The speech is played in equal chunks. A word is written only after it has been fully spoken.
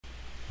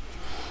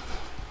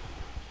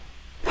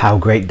How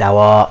great thou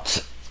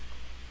art.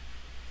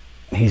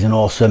 He's an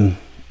awesome,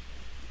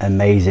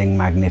 amazing,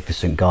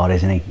 magnificent God,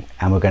 isn't he?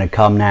 And we're going to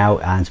come now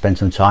and spend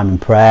some time in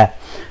prayer.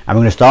 And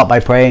we're going to start by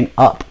praying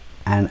up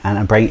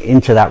and praying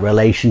into that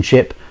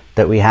relationship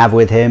that we have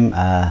with him,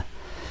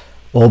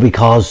 all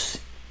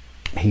because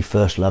he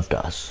first loved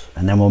us.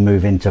 And then we'll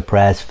move into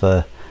prayers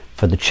for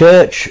the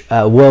church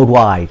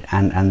worldwide,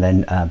 and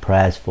then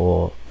prayers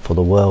for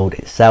the world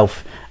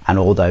itself and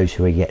all those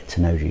who are yet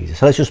to know Jesus.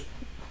 So let's just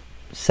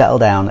settle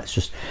down.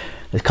 Let's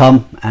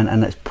come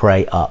and let's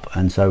pray up.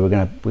 And so we're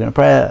gonna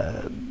pray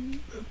a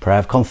prayer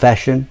of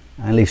confession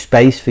and leave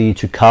space for you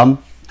to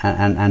come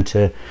and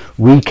to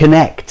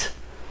reconnect,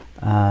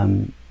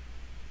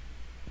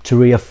 to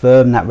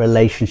reaffirm that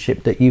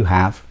relationship that you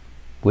have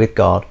with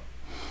God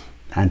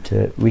and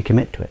to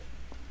recommit to it.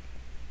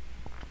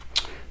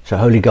 So,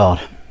 Holy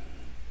God,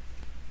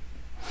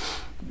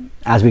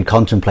 as we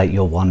contemplate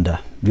your wonder,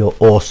 your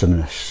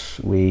awesomeness,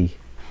 we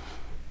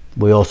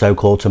also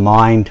call to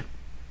mind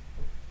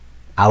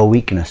our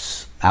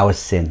weakness, our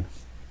sin.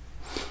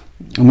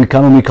 And we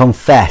come and we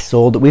confess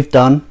all that we've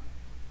done,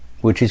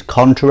 which is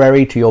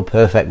contrary to your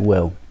perfect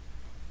will.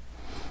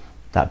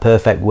 That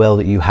perfect will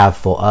that you have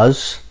for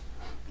us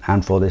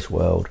and for this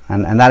world.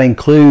 And that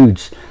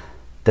includes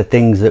the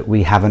things that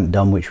we haven't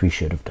done which we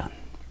should have done.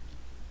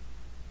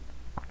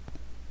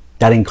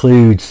 That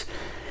includes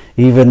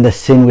even the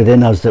sin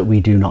within us that we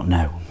do not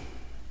know.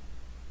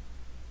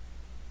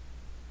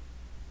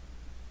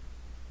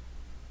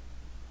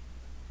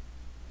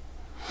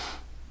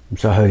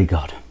 So, Holy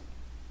God,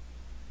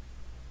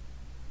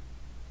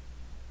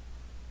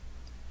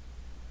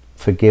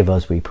 forgive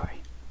us, we pray.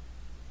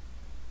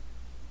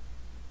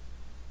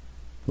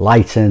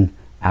 Lighten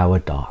our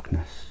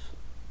darkness.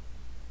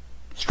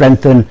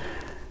 Strengthen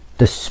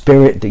the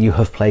spirit that you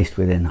have placed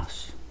within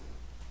us.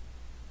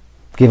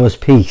 Give us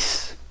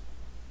peace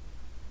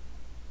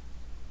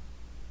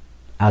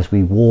as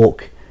we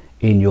walk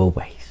in your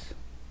ways.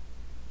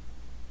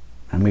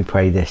 And we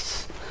pray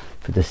this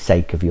for the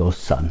sake of your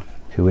Son,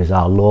 who is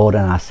our Lord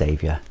and our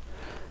Saviour,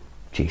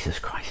 Jesus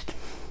Christ.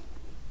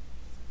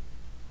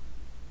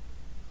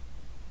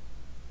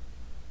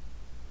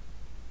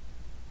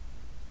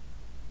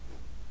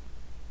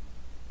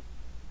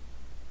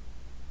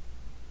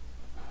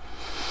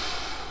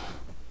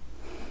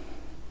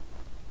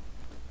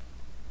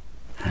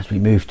 As we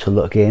move to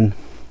look in,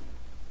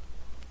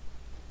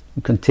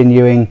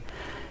 continuing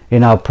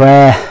in our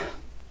prayer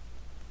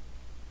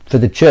for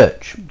the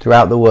church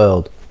throughout the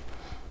world,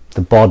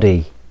 the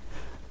body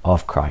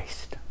of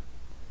Christ.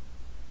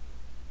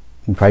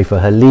 We pray for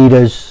her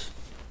leaders,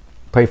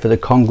 pray for the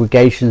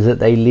congregations that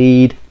they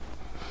lead,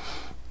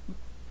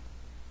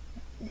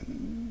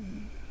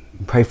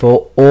 pray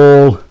for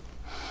all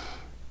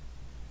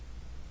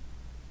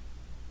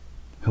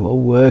who are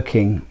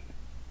working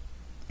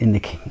in the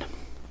kingdom.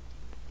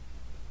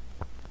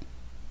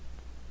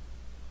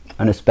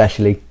 And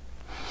especially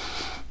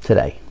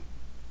today,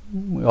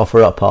 we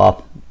offer up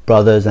our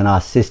brothers and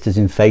our sisters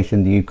in faith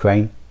in the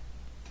Ukraine.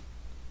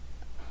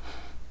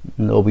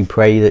 And Lord, we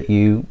pray that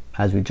you,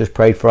 as we just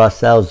prayed for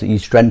ourselves, that you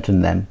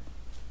strengthen them.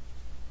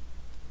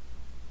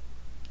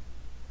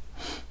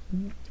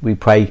 We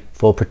pray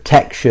for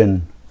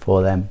protection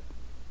for them.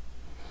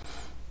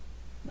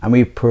 And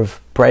we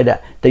pray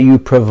that you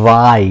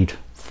provide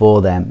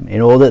for them in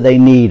all that they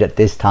need at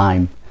this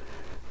time,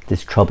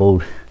 this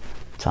troubled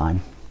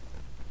time.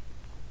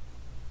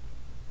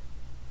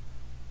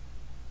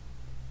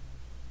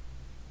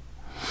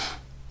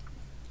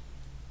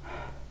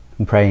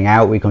 And praying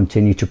out, we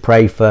continue to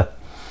pray for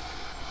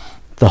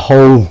the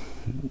whole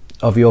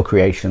of your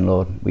creation,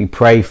 Lord. We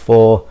pray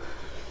for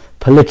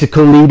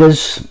political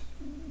leaders,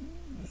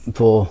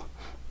 for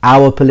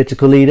our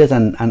political leaders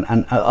and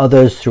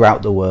others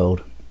throughout the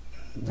world.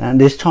 And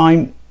this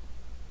time,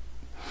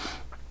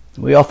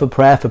 we offer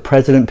prayer for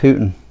President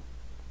Putin,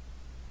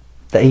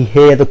 that he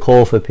hear the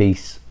call for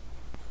peace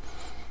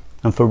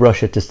and for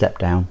Russia to step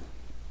down.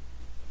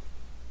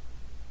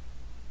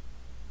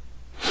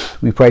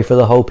 We pray for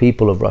the whole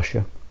people of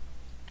Russia,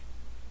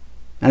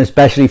 and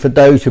especially for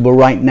those who are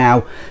right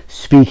now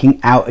speaking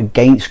out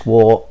against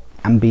war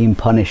and being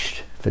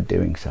punished for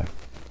doing so.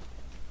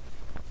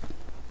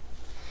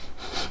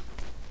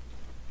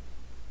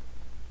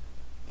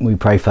 We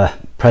pray for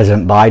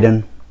President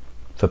Biden,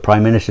 for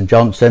Prime Minister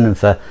Johnson, and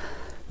for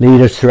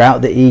leaders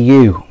throughout the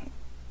EU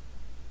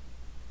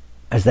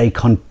as they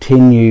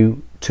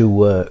continue to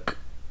work.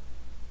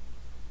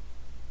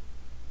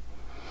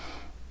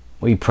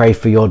 We pray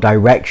for your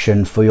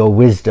direction, for your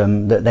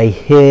wisdom, that they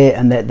hear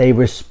and that they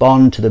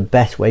respond to the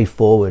best way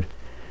forward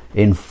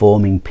in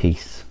forming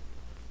peace.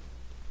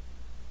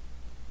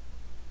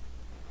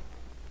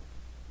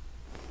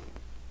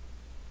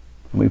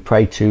 We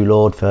pray too,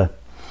 Lord, for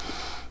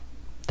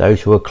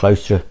those who are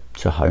closer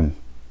to home,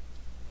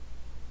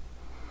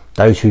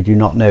 those who do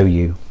not know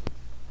you.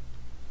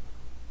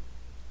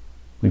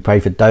 We pray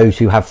for those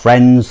who have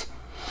friends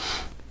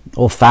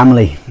or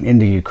family in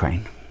the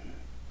Ukraine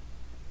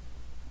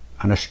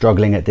and are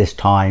struggling at this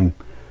time,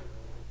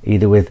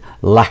 either with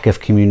lack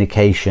of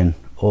communication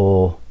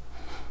or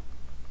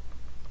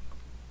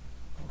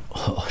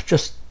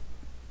just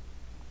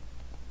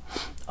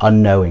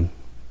unknowing.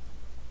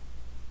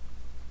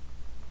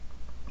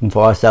 And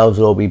for ourselves,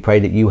 Lord, we pray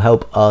that you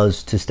help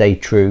us to stay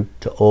true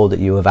to all that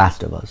you have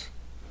asked of us,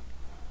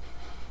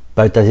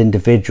 both as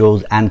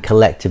individuals and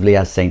collectively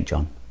as St.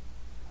 John,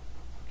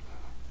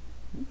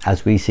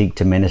 as we seek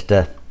to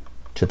minister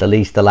to the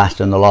least, the last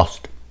and the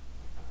lost,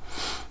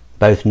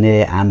 both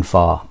near and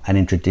far, and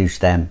introduce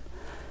them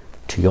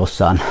to your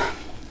Son,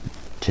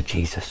 to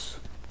Jesus.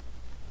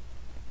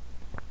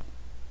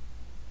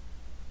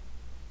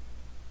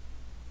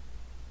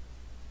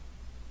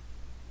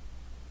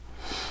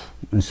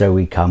 And so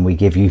we come, we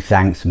give you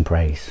thanks and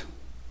praise.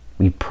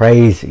 We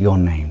praise your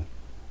name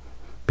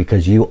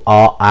because you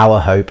are our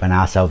hope and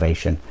our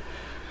salvation,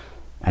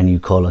 and you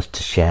call us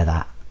to share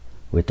that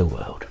with the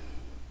world.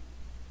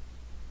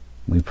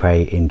 We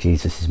pray in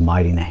Jesus'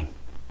 mighty name.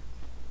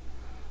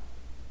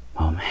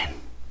 Amen.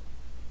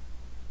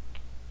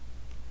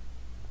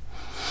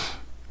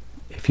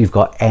 If you've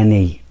got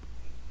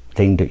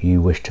anything that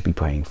you wish to be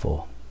praying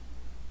for,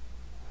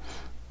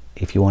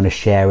 if you want to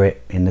share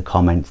it in the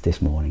comments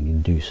this morning, you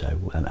can do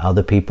so, and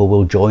other people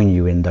will join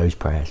you in those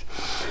prayers.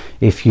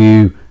 If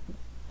you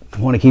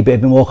want to keep it a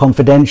bit more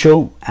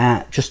confidential,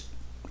 just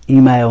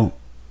email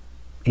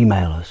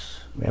us.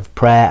 We have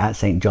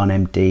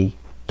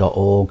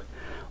prayer@stjohnmd.org,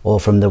 or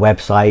from the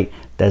website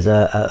there's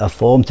a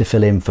form to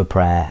fill in for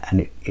prayer,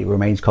 and it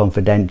remains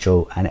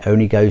confidential, and it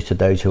only goes to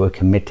those who are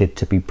committed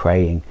to be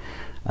praying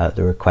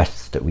the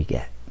requests that we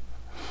get.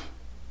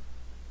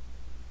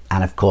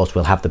 And of course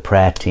we'll have the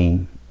prayer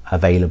team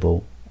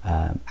available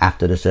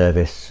after the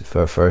service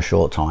for a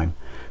short time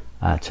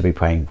to be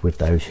praying with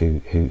those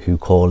who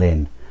call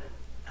in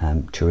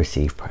to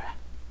receive prayer.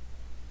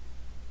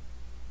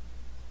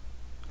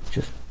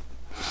 Just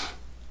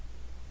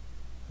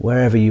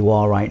wherever you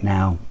are right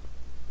now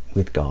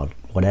with God,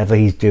 whatever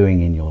he's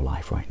doing in your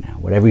life right now,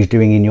 whatever he's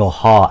doing in your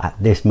heart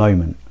at this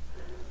moment,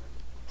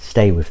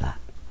 stay with that.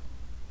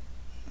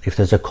 If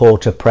there's a call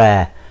to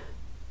prayer,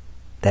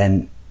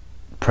 then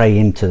pray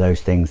into those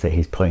things that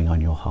he's putting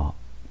on your heart.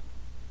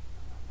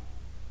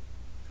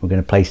 We're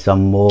going to play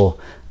some more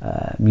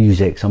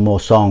music, some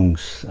more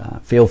songs.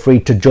 Feel free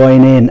to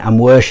join in and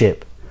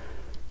worship,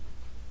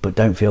 but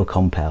don't feel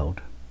compelled.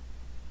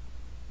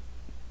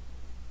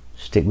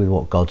 Stick with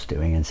what God's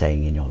doing and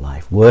saying in your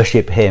life.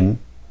 Worship him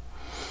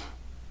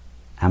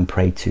and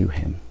pray to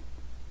him.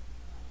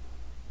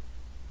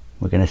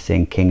 We're going to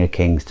sing King of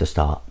Kings to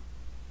start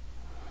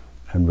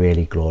and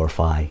really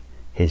glorify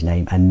his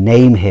name and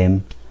name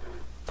him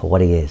for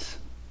what he is,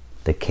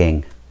 the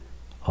King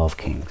of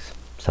Kings.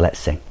 So let's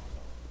sing.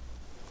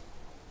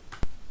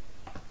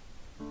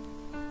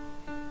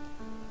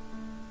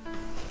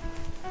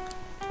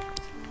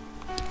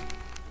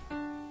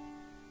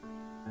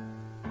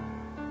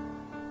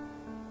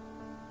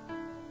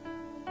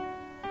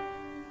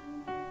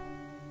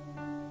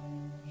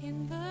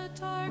 In the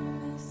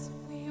darkness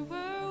we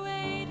were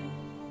waiting,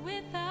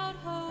 without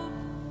hope,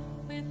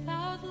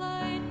 without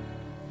light,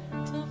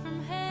 till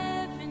from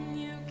heaven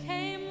you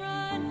came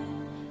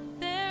running.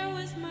 There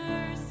was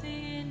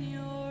mercy in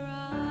your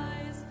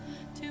eyes.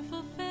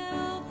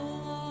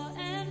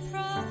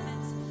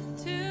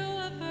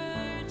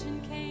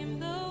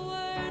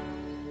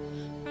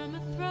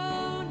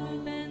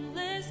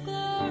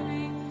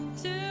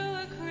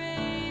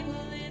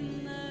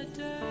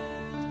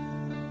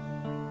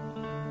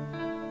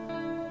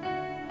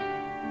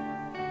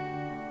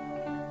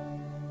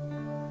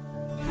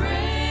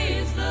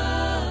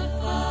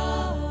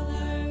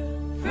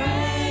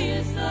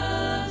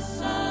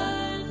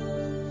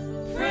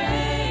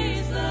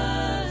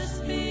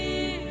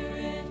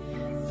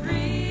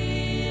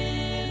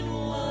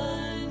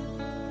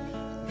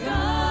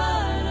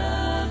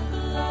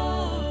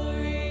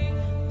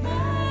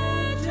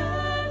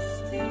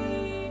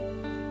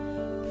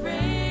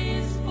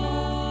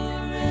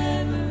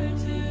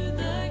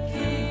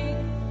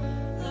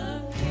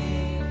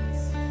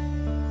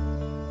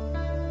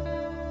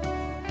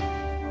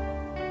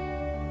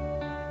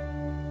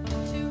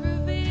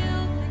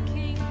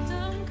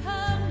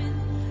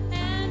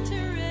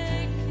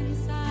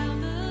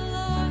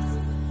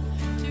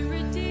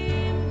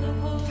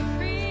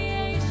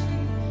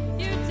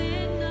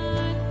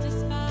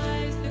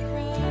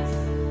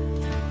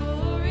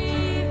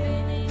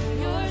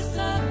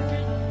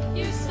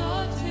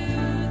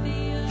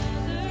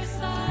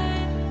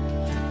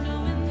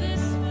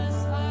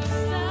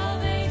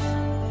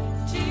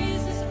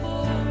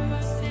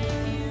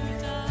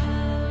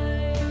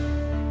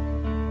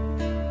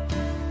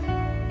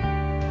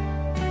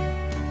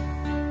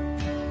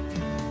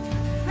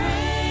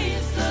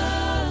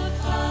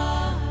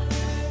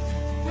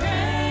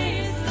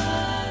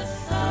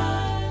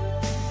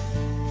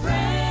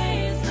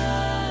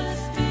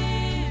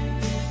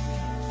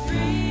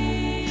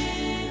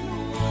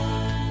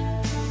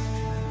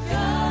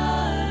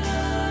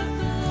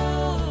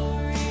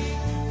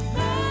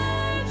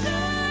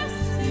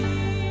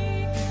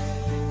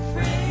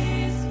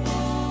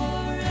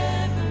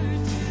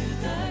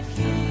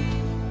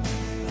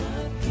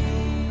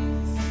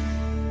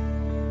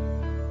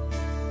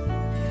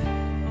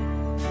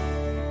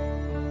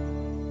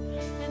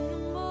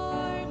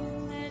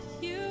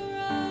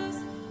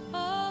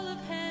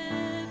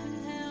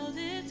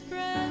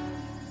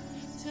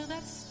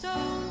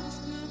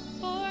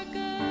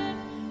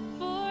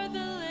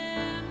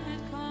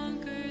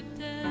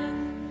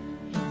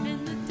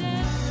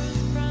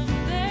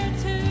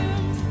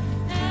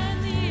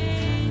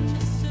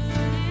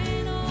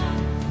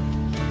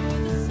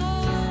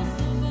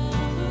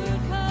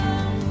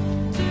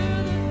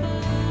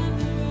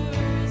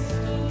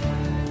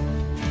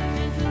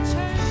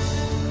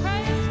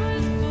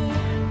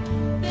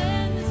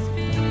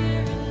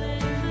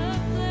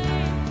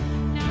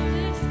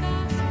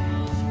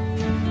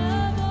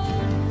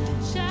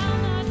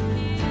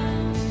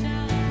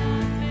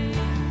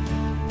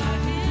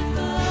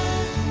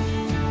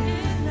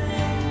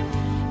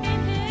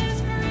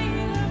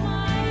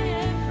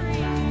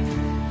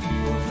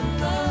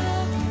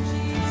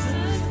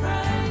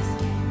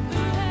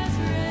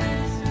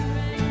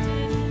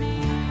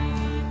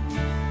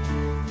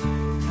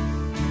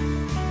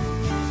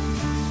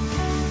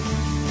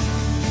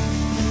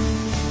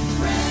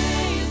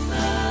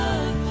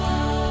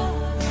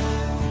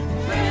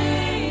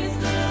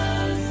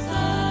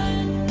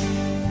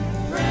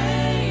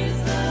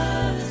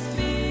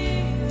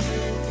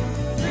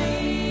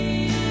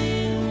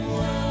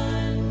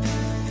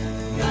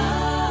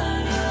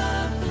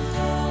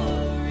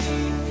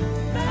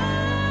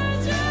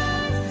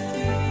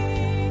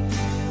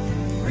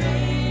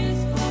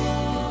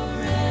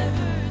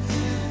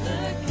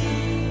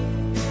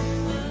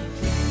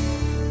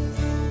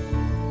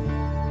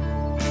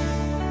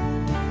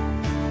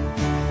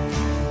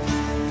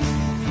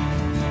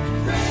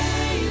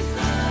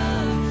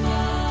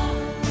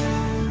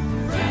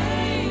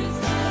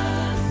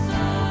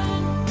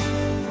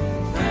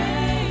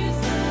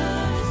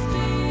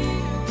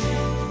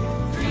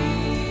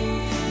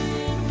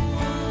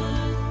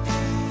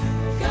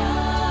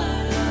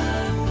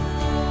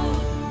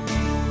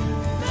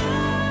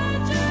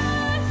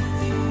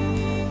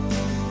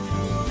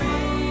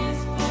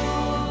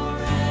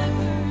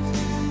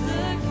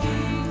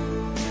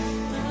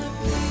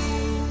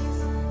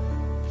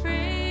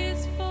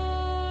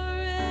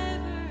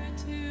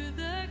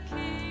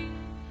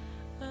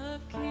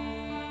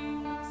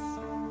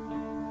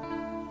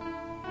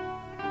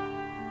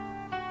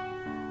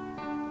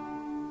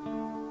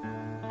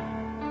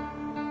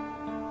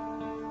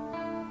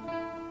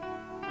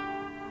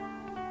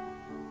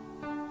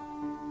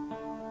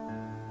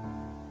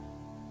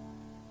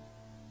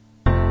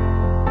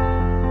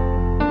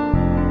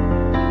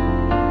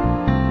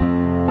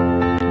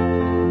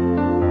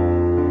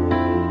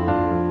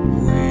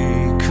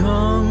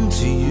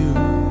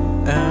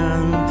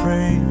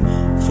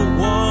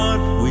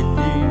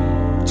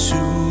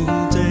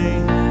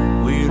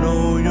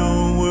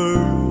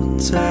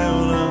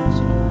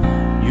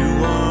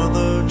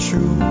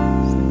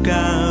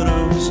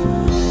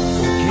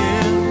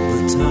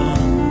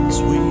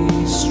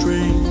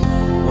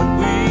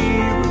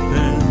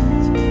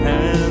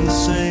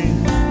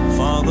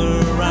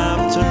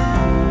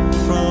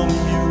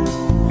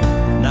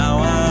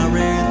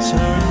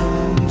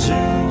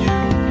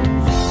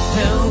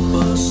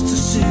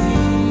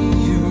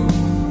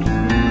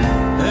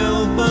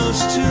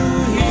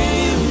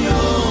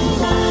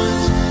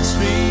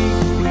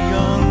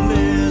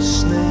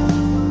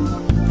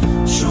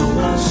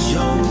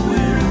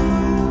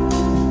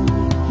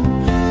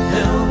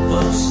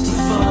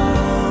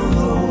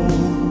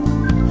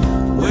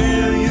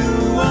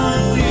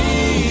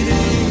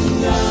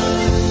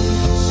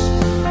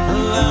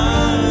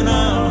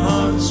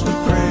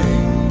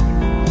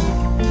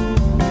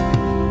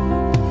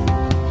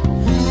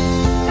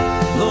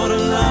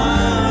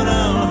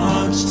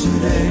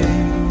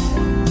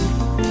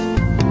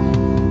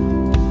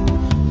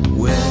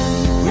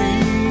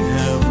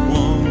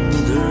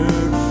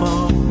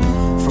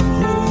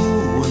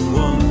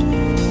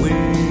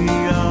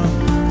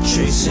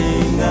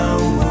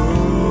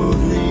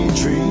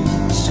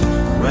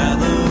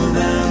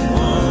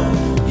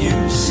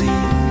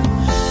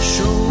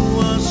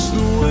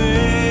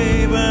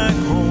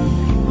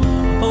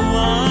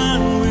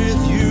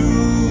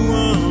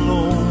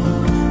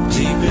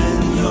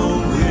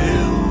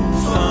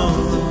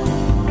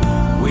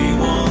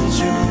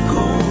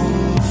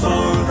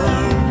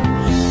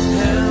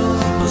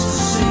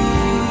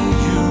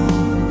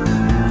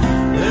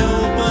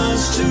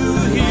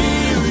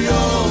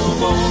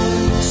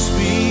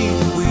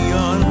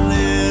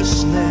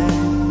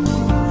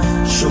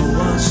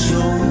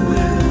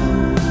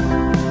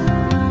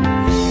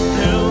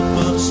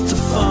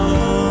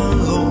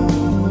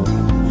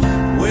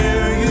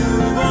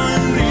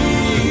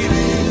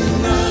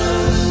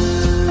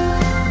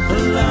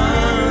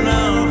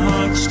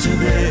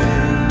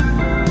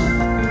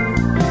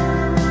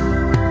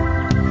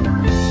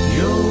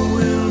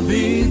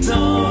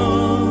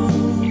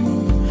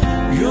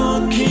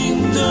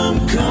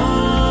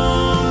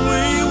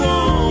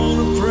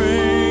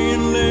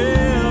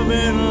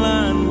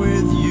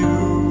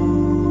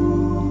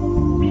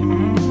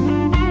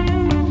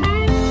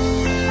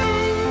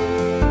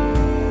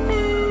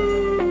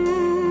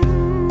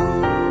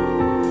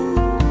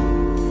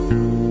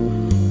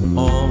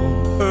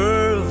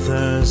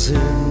 angels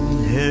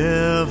in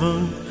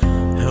heaven,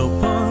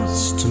 help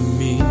us to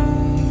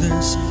mean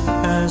this.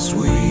 As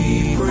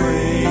we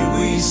pray,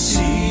 we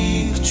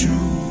seek to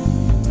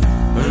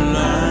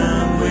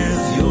align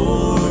with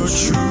your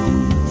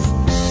truth.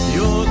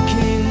 Your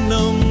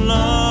kingdom,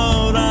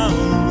 Lord, our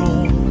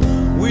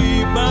own.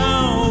 We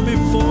bow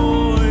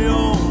before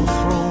your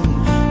throne.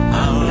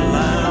 Our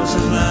lives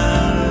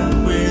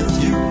align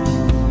with you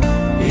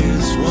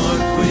is what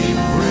we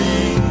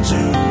bring to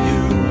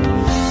you.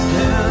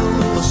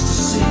 Help us to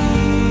see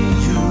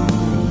you.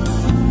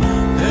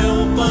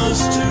 Help us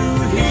to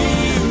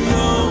hear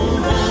your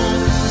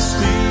voice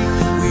speak.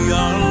 We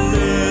are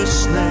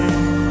listening.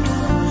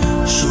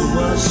 Show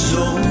us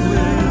your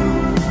will.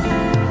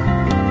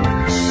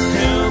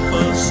 Help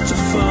us to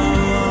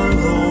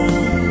follow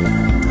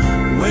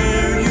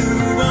where you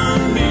are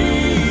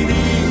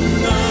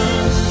leading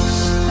us.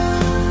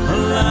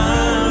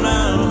 Align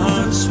our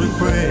hearts, we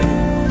pray.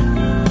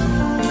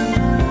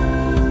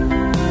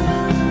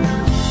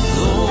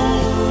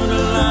 Lord,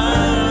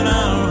 align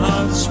our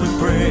hearts, we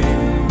pray.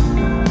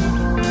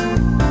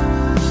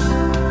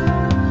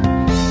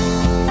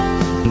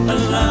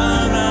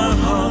 Align our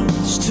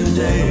hearts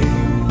today.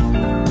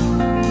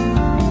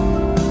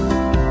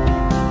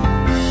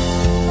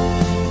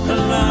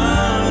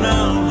 Align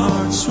our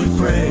hearts, we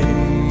pray.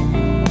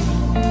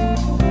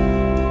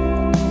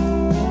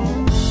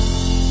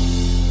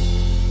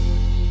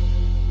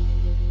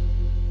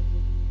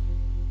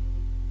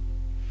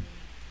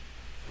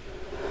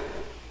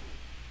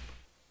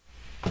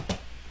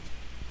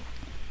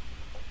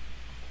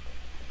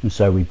 And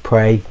so we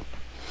pray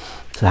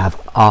to have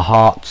our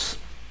hearts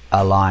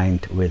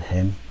aligned with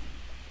him.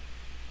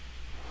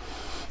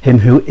 Him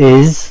who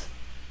is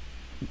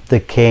the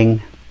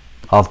King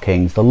of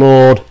Kings, the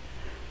Lord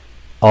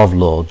of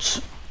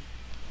Lords.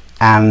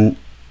 And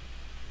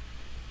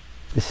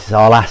this is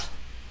our last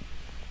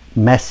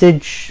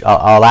message,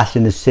 our last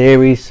in the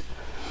series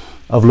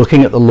of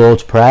looking at the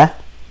Lord's Prayer.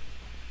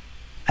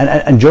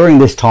 And during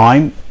this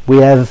time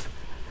we've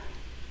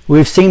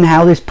seen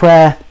how this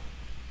prayer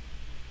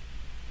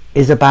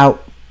is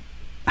about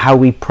how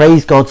we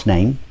praise God's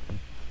name,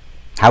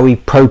 how we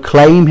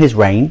proclaim his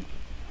reign,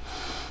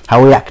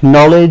 how we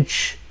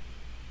acknowledge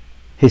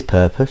his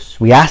purpose,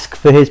 we ask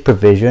for his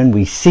provision,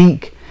 we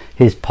seek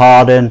his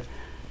pardon,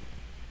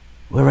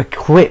 we're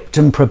equipped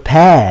and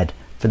prepared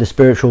for the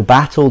spiritual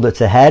battle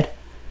that's ahead,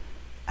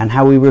 and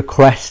how we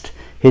request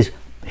his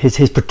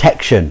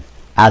protection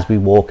as we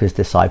walk as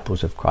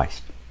disciples of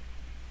Christ.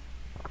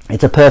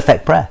 It's a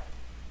perfect prayer.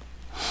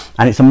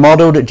 And it's a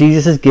model that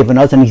Jesus has given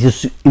us, and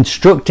he's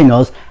instructing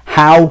us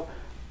how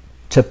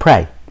to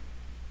pray.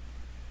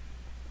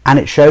 And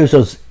it shows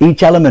us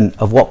each element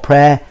of what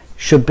prayer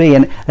should be.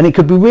 And it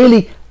could be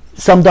really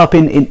summed up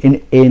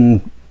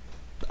in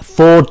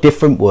 4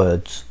 different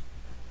words.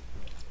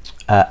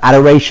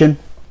 Adoration,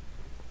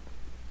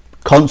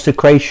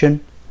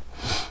 consecration,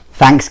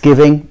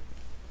 thanksgiving,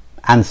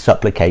 and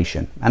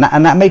supplication.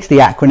 And that makes the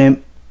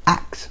acronym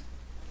ACTS.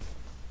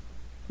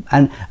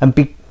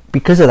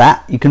 Because of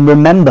that, you can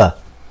remember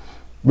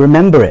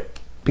it,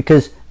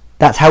 because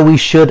that's how we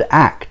should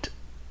act.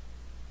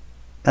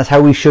 That's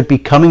how we should be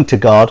coming to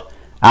God,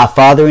 our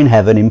Father in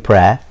heaven, in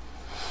prayer.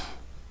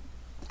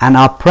 And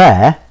our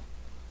prayer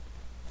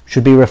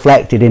should be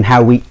reflected in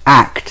how we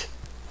act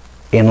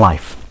in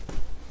life.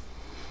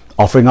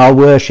 Offering our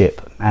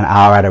worship and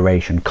our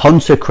adoration,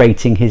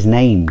 consecrating his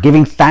name,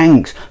 giving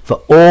thanks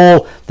for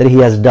all that he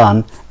has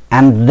done,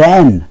 and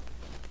then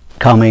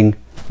coming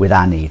with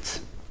our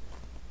needs.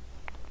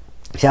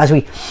 So as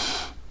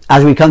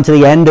we come to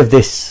the end of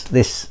this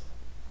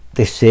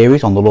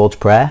series on the Lord's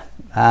Prayer,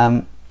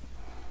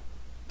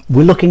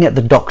 we're looking at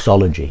the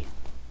doxology,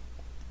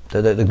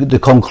 the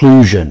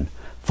conclusion.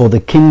 For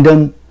the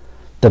kingdom,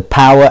 the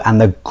power,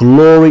 and the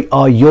glory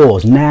are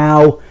yours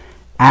now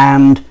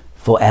and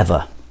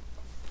forever.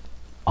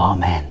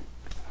 Amen.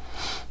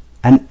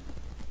 And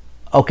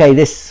okay,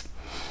 this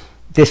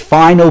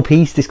final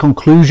piece, this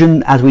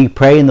conclusion as we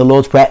pray in the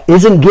Lord's Prayer,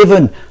 isn't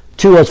given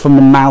to us from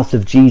the mouth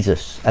of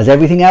Jesus, as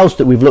everything else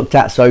that we've looked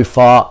at so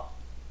far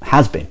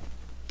has been.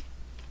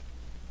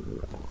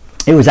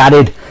 It was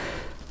added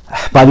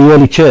by the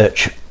early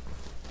church,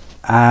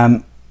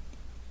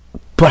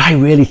 but I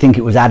really think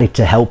it was added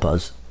to help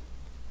us.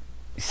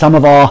 Some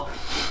of our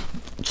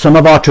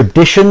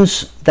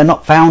traditions, they're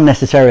not found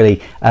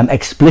necessarily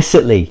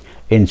explicitly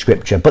in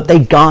Scripture, but they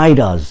guide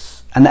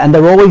us, and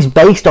they're always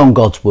based on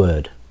God's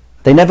word.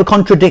 They never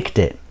contradict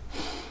it.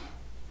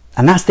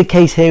 And that's the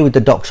case here with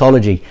the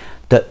doxology,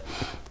 that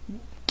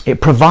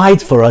it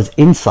provides for us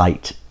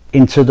insight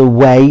into the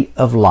way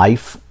of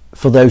life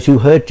for those who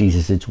heard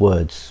Jesus'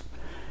 words.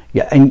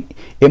 Yeah, and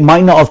it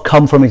might not have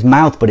come from his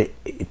mouth, but it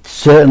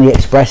certainly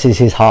expresses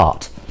his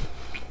heart.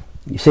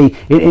 You see,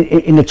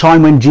 in the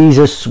time when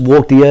Jesus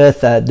walked the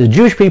earth, the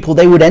Jewish people,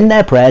 they would end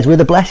their prayers with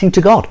a blessing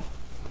to God.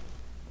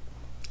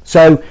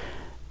 So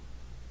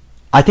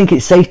I think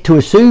it's safe to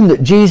assume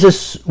that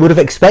Jesus would have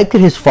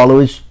expected his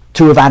followers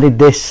to have added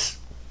this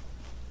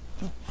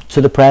to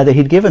the prayer that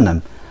he'd given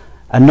them,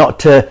 and not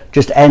to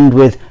just end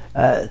with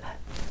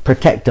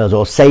protect us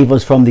or save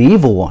us from the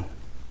evil one.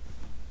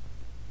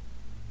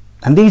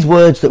 And these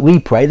words that we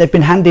pray, they've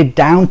been handed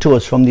down to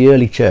us from the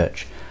early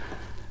church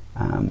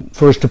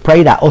for us to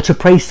pray that, or to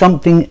pray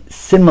something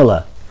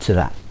similar to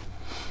that.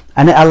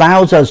 And it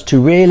allows us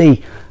to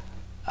really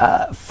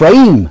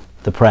frame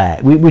the prayer.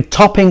 We're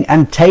topping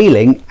and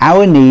tailing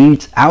our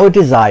needs, our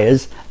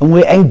desires, and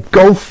we're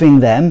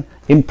engulfing them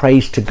in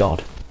praise to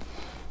God.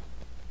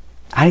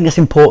 I think that's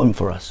important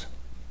for us,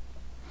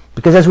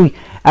 because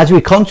as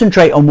we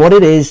concentrate on what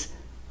it is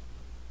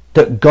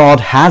that God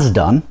has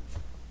done,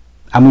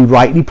 and we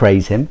rightly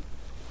praise him,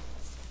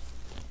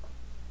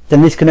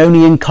 then this can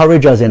only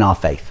encourage us in our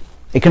faith.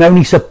 It can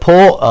only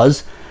support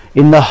us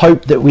in the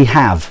hope that we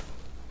have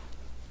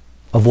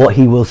of what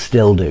he will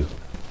still do.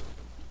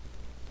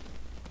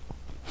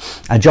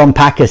 John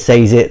Packer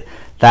says it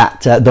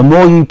that the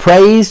more you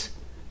praise,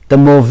 the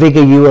more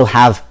vigour you will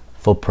have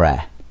for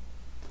prayer.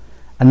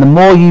 And the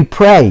more you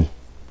pray,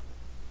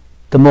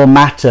 the more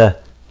matter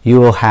you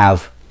will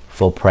have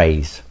for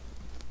praise.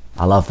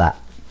 I love that.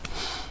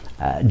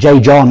 J.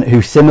 John,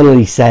 who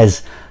similarly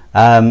says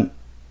that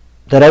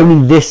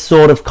only this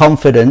sort of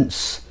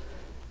confidence,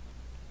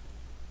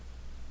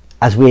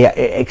 as we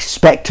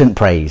expectant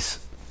praise,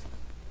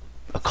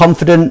 a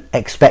confident,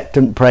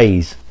 expectant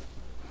praise,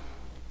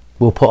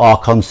 will put our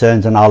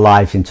concerns and our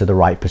lives into the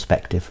right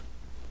perspective.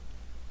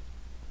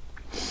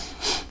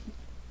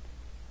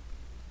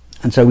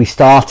 And so we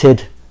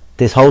started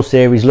this whole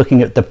series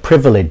looking at the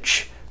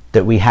privilege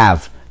that we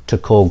have to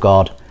call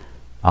God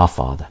our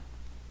Father.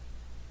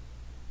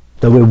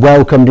 That we're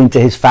welcomed into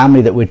his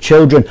family, that we're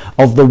children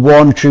of the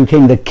one true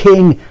King, the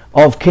King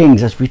of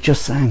Kings, as we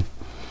just sang.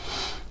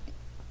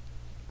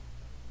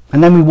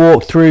 And then we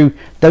walked through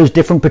those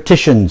different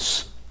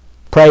petitions: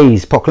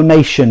 praise,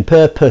 proclamation,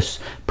 purpose,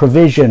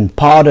 provision,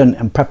 pardon,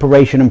 and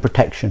preparation and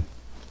protection.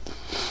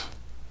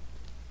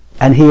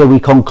 And here we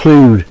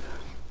conclude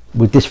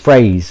with this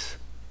phrase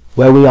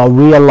where we are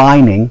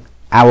realigning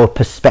our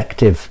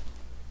perspective.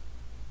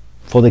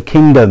 For the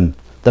kingdom,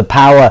 the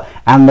power,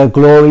 and the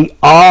glory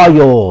are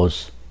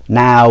yours,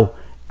 now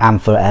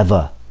and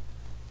forever.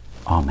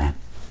 Amen.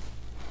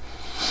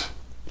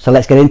 So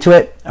let's get into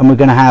it, and we're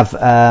going to have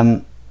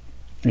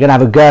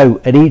a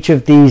go at each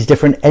of these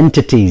different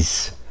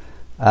entities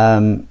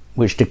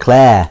which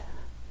declare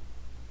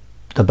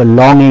the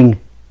belonging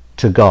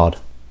to God.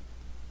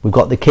 We've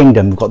got the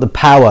kingdom, we've got the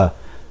power,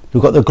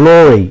 we've got the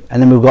glory,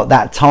 and then we've got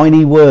that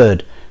tiny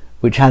word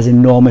which has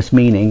enormous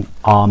meaning,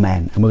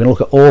 Amen. And we're going to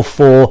look at all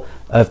four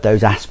of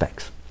those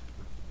aspects.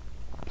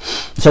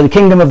 So the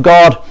kingdom of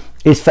God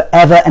is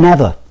forever and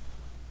ever.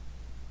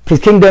 His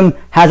kingdom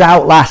has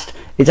outlasted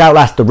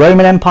the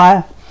Roman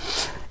Empire.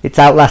 It's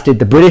outlasted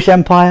the British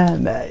Empire.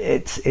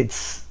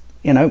 It's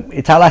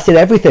outlasted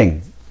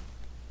everything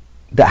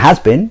that has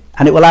been,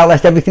 and it will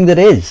outlast everything that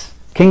is.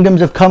 Kingdoms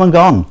have come and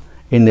gone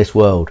in this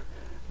world.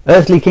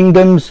 Earthly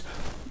kingdoms,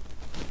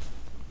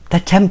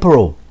 they're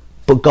temporal,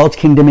 but God's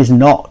kingdom is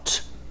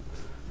not.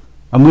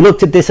 And we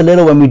looked at this a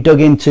little when we dug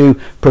into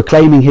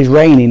proclaiming his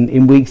reign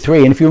in week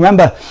 3. And if you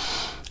remember,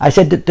 I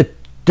said that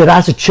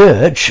as a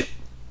church,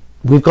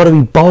 we've got to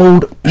be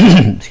bold,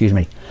 excuse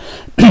me,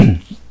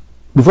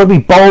 we've got to be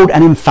bold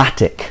and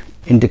emphatic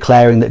in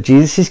declaring that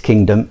Jesus'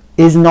 kingdom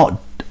is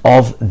not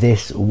of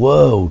this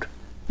world.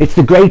 It's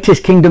the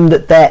greatest kingdom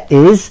that there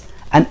is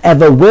and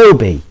ever will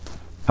be.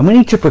 And we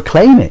need to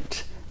proclaim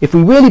it. If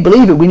we really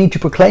believe it, we need to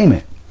proclaim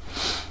it.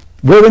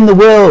 We're in the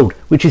world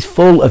which is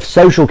full of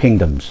social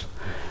kingdoms,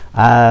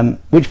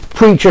 which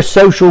preach a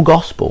social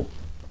gospel.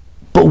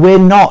 But we're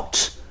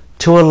not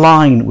to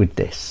align with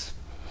this.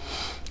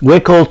 We're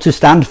called to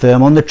stand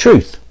firm on the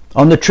truth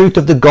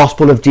of the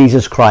gospel of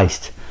Jesus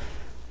Christ.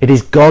 It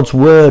is God's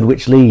word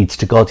which leads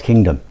to God's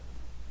kingdom,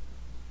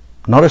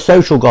 not a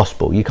social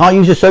gospel. You can't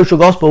use a social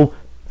gospel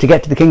to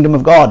get to the kingdom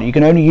of God. You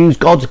can only use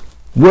God's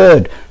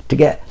word to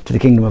get to the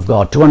kingdom of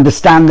God, to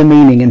understand the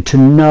meaning and to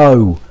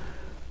know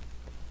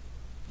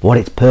what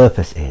its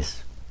purpose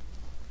is.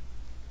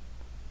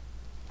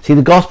 See,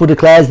 the gospel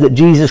declares that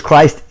Jesus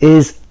Christ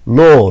is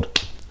Lord.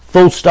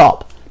 Full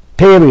stop.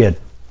 Period.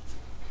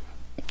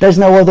 There's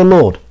no other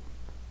Lord.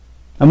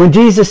 And when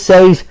Jesus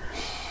says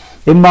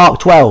in Mark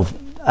 12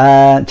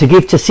 to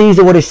give to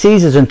Caesar what is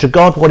Caesar's and to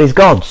God what is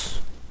God's,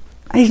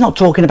 and he's not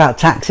talking about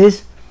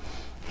taxes.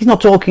 He's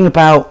not talking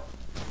about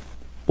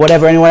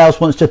whatever anyone else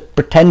wants to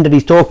pretend that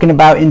he's talking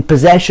about in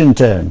possession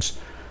terms.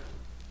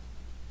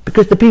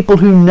 Because the people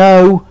who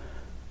know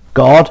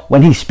God,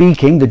 when he's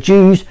speaking, the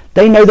Jews,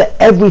 they know that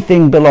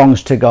everything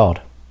belongs to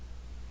God.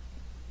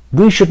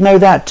 We should know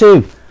that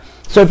too.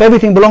 So if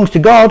everything belongs to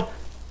God,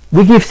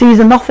 we give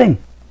Caesar nothing,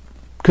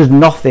 because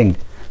nothing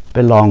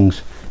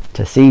belongs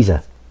to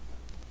Caesar.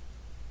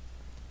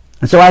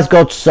 And so as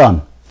God's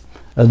Son,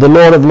 the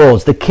Lord of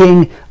Lords, the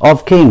King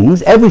of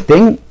Kings,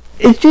 everything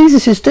is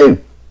Jesus's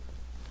too.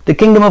 The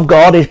kingdom of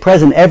God is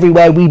present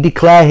everywhere we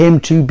declare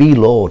him to be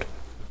Lord.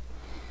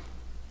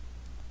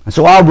 And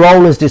so our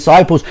role as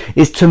disciples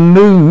is to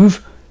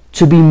move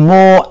to be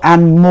more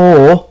and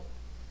more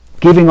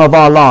giving of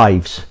our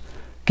lives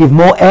Give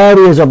more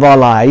areas of our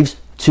lives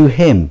to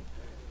him.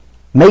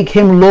 Make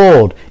him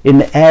Lord in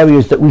the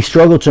areas that we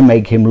struggle to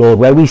make him Lord,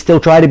 where we still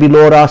try to be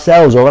Lord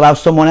ourselves, or allow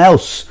someone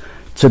else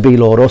to be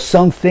Lord, or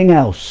something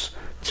else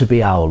to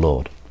be our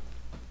Lord.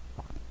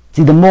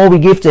 See, the more we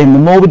give to him, the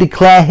more we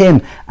declare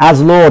him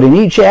as Lord in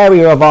each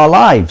area of our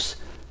lives,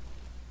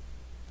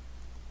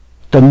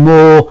 the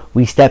more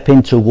we step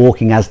into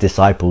walking as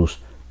disciples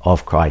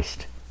of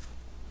Christ.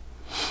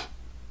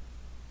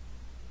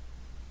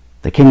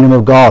 The kingdom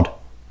of God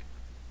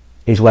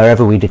is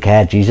wherever we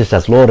declare Jesus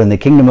as Lord, and the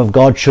kingdom of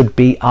God should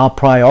be our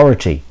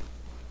priority.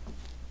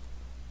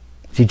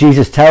 See,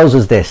 Jesus tells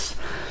us this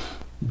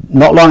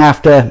not long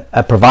after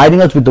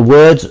providing us with the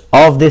words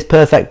of this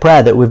perfect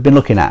prayer that we've been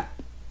looking at.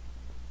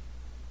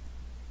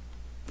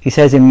 He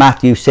says in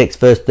Matthew 6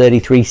 verse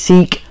 33,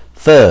 seek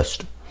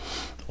first,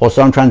 or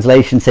some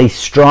translations say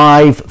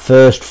strive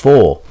first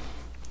for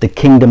the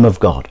kingdom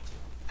of God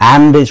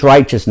and its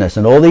righteousness,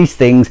 and all these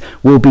things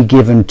will be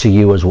given to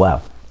you as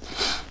well.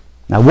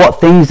 Now,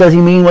 what things does he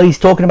mean? Well, he's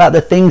talking about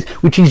the things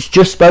which he's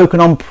just spoken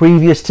on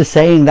previous to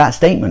saying that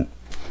statement.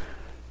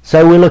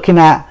 So we're looking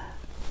at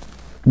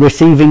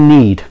receiving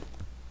need.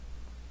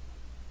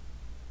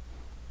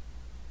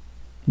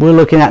 We're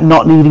looking at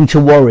not needing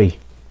to worry.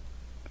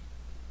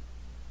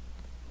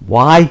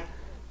 Why?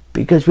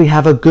 Because we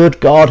have a good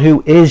God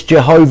who is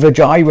Jehovah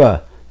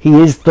Jireh. He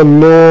is the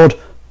Lord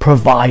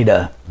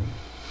provider.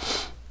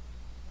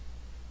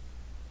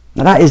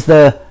 Now that is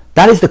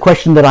the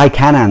question that I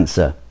can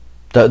answer.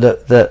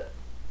 The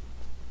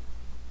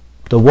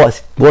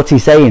what's he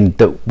saying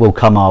that will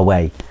come our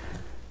way.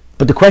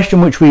 But the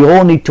question which we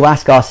all need to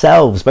ask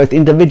ourselves, both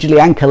individually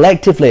and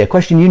collectively, a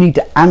question you need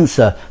to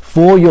answer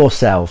for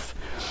yourself,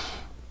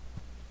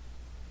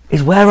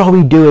 is where are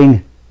we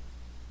doing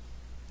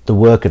the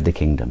work of the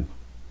kingdom?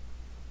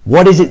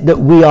 What is it that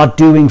we are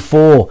doing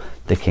for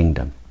the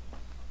kingdom?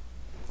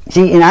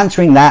 See, in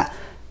answering that,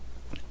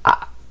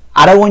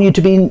 I don't want you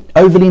to be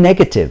overly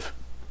negative.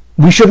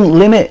 We shouldn't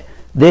limit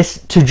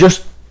this to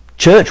just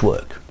church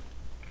work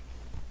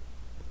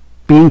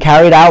being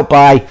carried out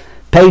by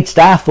paid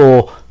staff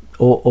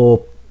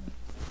or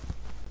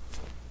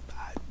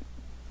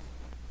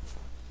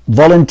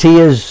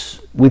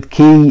volunteers with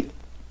key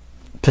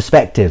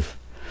perspective,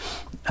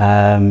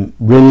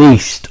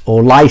 released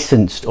or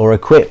licensed or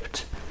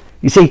equipped.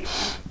 You see,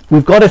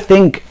 we've got to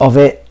think of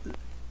it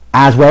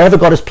as wherever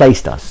God has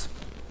placed us.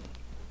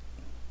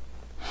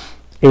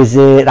 Is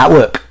it at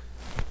work,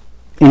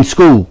 in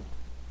school,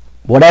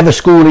 whatever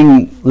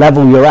schooling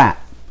level you're at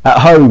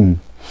home,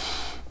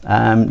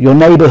 your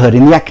neighbourhood,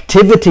 in the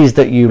activities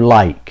that you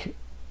like,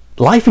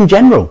 life in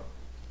general?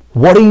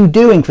 What are you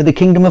doing for the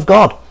kingdom of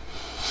God?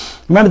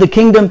 Remember, the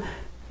kingdom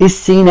is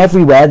seen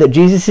everywhere that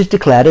Jesus is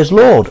declared as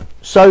Lord.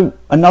 So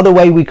another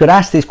way we could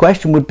ask this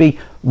question would be,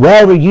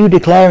 where are you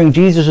declaring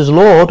Jesus as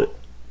Lord?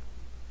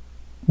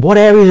 What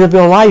areas of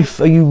your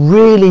life are you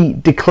really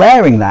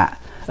declaring that?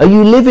 Are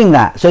you living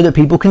that so that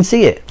people can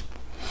see it?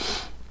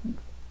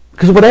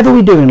 Because whatever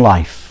we do in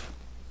life,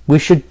 we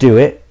should do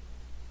it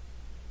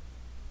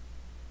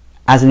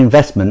as an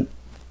investment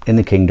in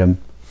the kingdom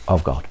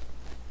of God.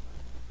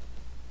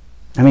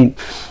 I mean,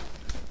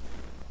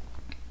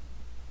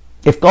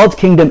 if God's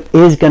kingdom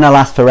is going to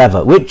last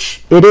forever,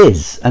 which it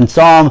is, and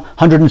Psalm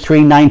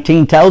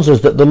 103:19 tells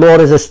us that the Lord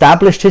has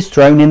established his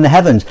throne in the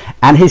heavens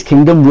and his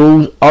kingdom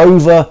rules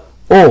over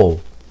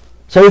all.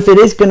 So if it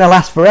is going to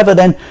last forever,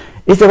 then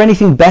is there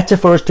anything better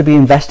for us to be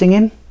investing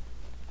in?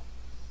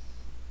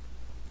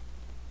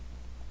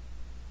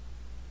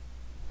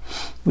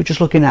 We're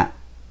just looking at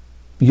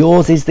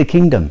yours is the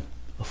kingdom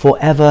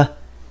forever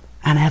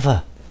and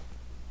ever.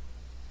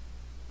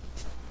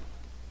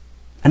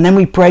 And then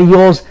we pray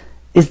yours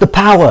is the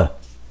power.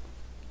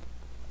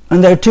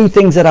 And there are two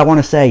things that I want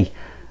to say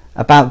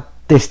about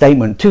this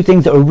statement. Two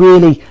things that are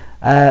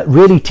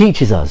really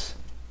teaches us.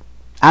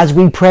 As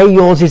we pray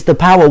yours is the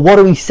power, what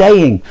are we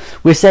saying?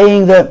 We're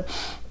saying that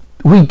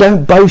we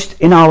don't boast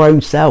in our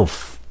own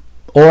self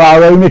or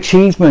our own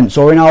achievements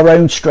or in our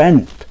own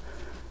strength.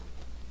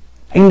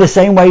 In the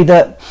same way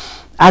that,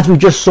 as we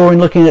just saw in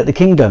looking at the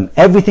kingdom,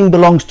 everything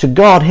belongs to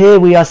God. Here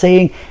we are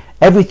saying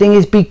everything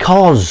is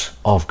because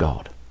of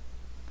God.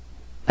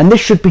 And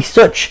this should be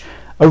such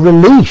a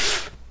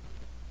relief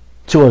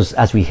to us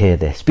as we hear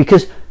this,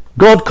 because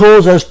God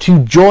calls us to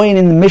join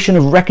in the mission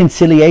of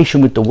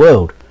reconciliation with the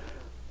world.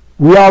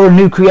 We are a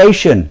new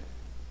creation.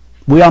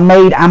 We are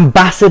made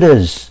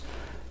ambassadors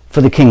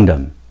for the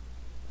kingdom.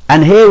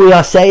 And here we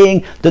are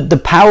saying that the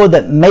power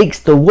that makes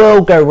the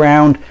world go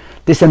round,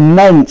 this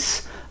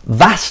immense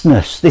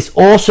vastness, this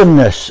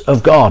awesomeness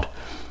of God,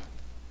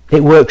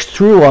 it works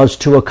through us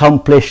to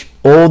accomplish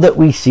all that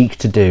we seek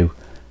to do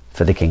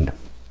for the kingdom.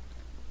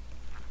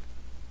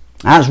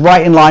 That's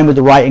right in line with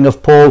the writing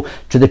of Paul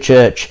to the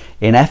church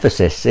in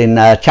Ephesus in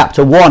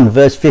chapter 1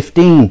 verse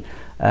 15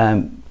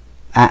 and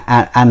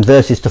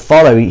verses to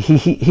follow.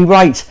 He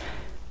writes,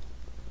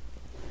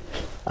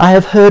 I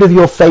have heard of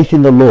your faith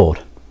in the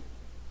Lord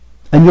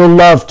and your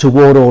love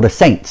toward all the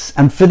saints,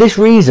 and for this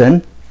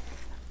reason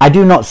I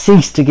do not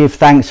cease to give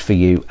thanks for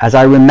you as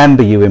I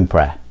remember you in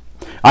prayer.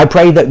 I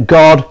pray that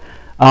God,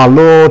 our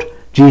Lord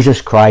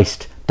Jesus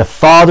Christ, the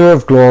Father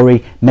of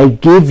glory, may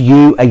give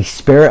you a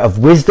spirit of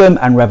wisdom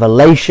and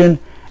revelation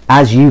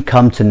as you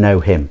come to know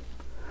him,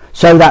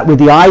 so that with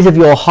the eyes of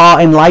your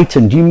heart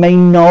enlightened, you may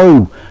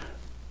know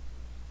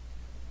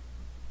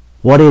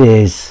what it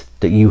is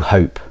that you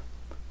hope.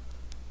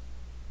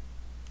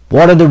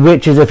 What are the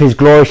riches of his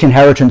glorious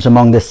inheritance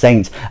among the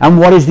saints? And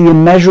what is the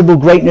immeasurable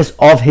greatness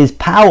of his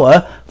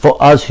power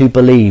for us who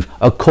believe,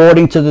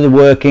 according to the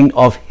working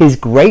of his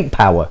great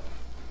power?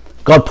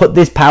 God put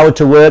this power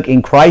to work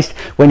in Christ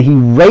when he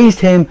raised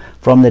him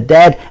from the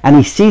dead, and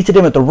he seated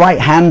him at the right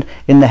hand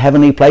in the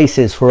heavenly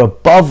places. For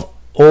above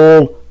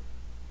all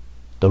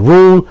the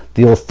rule,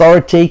 the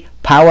authority,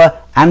 power,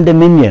 and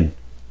dominion,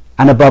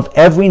 and above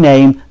every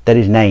name that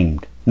is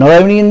named, not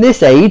only in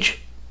this age,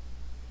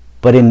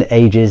 but in the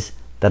ages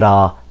that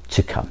are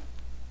to come.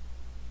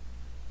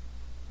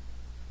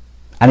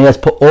 And he has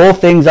put all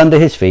things under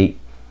his feet,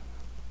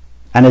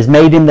 and has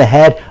made him the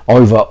head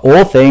over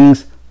all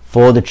things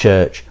for the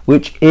church,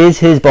 which is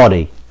his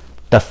body,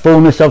 the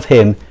fullness of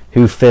him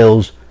who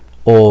fills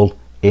all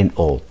in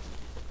all.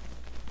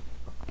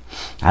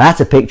 Now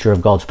that's a picture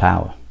of God's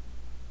power.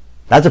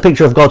 That's a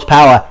picture of God's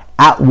power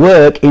at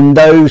work in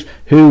those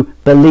who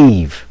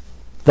believe,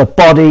 the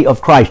body of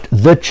Christ,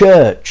 the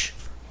church.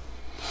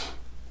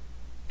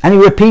 And he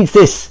repeats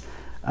this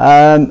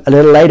a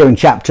little later in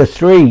chapter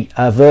 3,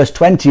 verse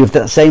 20 of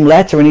that same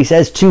letter, and he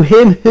says, to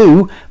him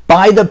who,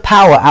 by the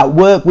power at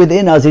work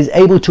within us, is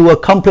able to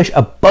accomplish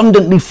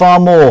abundantly far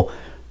more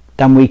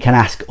than we can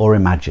ask or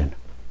imagine.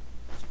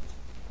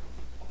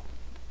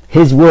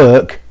 His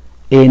work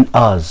in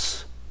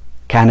us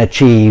can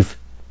achieve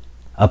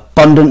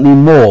abundantly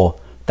more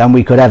than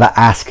we could ever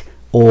ask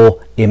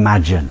or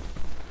imagine.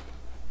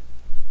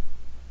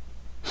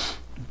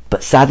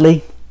 But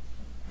sadly,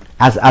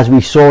 as we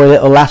saw a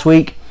little last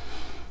week,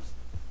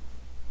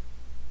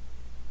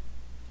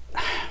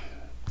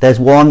 there's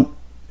one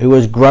who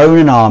has grown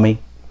an army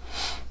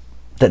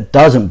that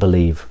doesn't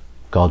believe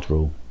God's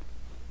rule,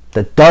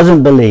 that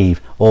doesn't believe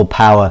all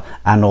power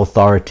and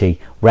authority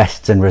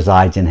rests and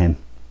resides in him.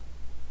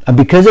 And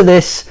because of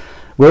this,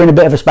 we're in a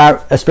bit of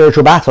a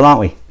spiritual battle, aren't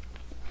we?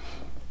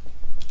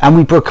 And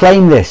we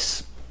proclaim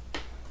this,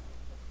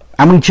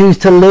 and we choose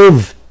to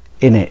live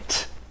in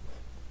it.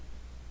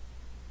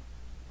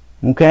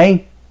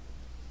 Okay?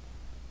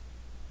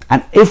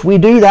 And if we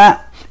do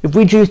that, if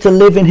we choose to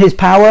live in his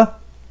power,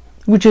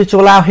 we choose to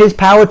allow his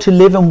power to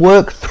live and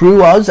work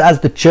through us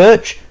as the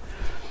church,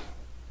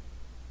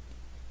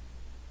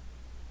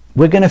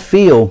 we're going to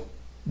feel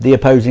the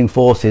opposing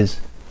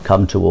forces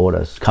come toward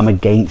us, come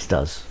against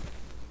us.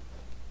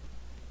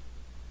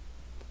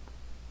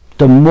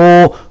 The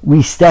more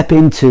we step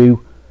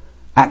into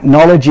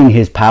acknowledging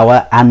his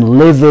power and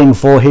living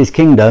for his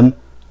kingdom,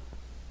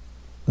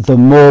 the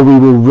more we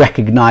will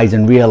recognize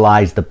and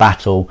realize the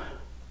battle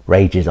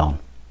rages on,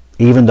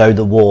 even though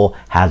the war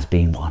has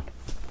been won.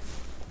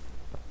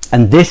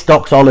 And this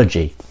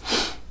doxology,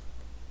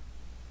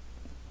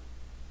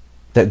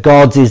 that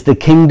God's is the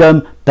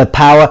kingdom, the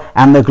power,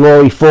 and the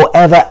glory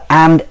forever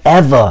and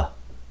ever,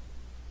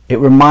 it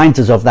reminds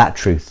us of that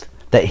truth,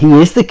 that he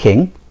is the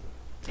king.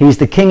 He's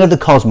the king of the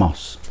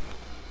cosmos.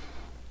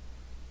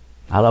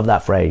 I love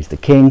that phrase, the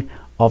king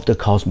of the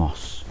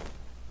cosmos.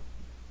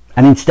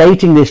 And in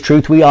stating this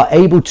truth, we are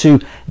able to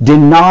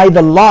deny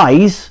the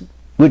lies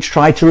which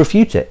try to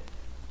refute it.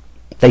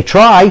 They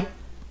try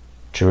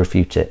to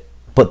refute it,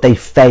 but they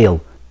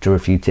fail to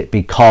refute it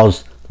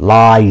because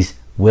lies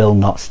will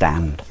not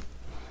stand.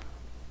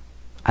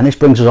 And this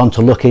brings us on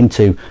to look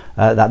into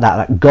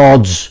that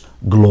God's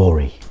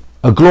glory.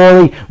 A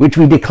glory which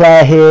we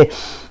declare here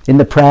in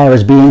the prayer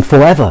as being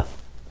forever,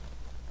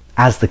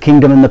 as the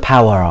kingdom and the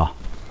power are.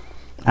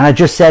 And I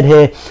just said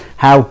here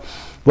how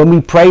when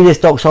we pray this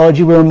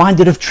doxology, we're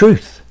reminded of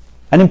truth.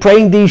 And in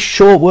praying these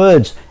short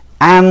words,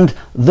 and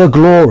the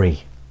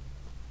glory,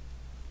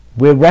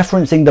 we're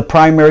referencing the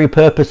primary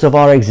purpose of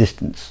our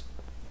existence.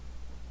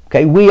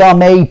 Okay, we are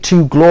made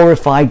to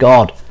glorify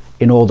God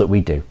in all that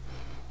we do.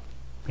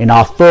 In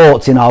our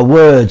thoughts, in our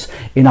words,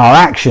 in our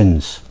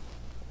actions.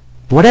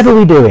 Whatever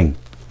we're doing,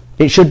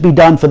 it should be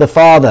done for the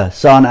Father,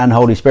 Son, and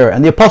Holy Spirit.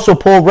 And the Apostle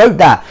Paul wrote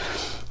that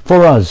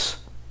for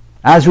us,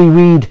 as we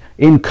read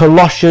in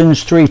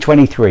Colossians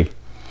 3:23,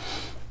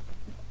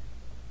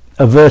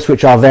 a verse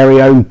which our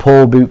very own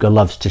Paul Bucher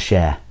loves to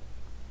share.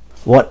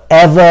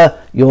 Whatever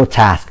your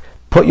task,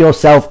 put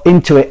yourself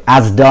into it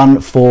as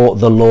done for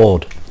the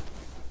Lord.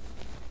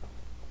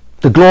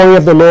 The glory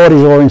of the Lord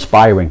is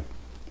awe-inspiring.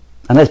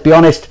 And let's be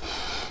honest,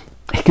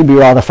 it can be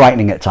rather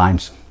frightening at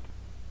times,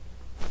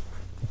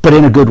 but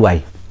in a good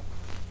way.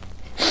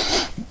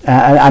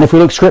 And if we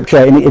look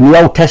scripture, in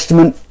the Old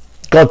Testament,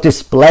 God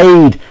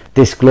displayed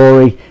this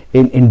glory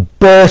in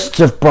bursts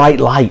of bright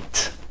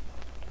light.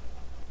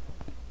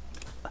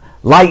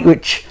 Light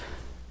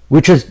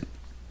which has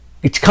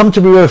it's come to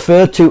be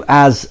referred to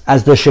as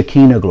the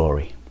Shekinah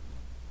glory.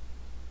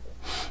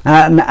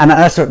 And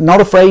that's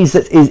not a phrase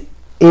that is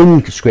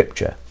in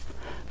scripture,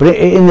 But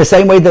in the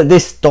same way that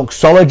this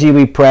doxology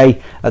we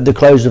pray at the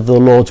close of the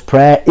Lord's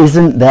Prayer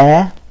isn't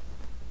there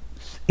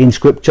in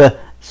Scripture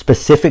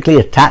specifically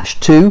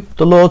attached to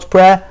the Lord's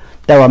Prayer,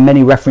 there are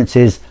many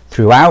references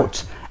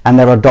throughout, and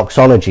there are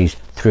doxologies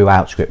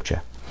throughout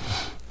Scripture.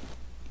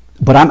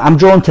 But I'm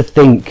drawn to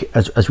think,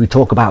 as we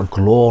talk about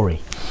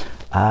glory,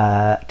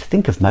 to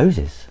think of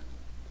Moses.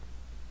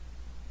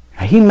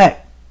 He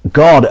met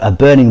God at a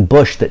burning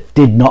bush that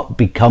did not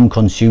become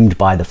consumed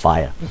by the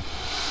fire.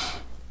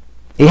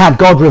 He had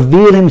God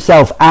reveal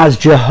himself as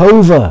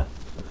Jehovah,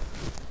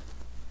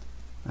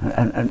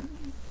 and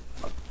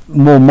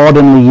more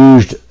modernly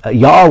used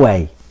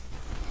Yahweh.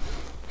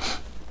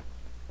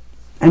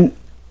 And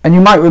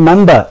you might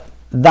remember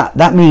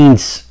that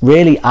means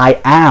really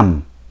I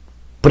am.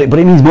 But it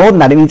means more than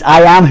that. It means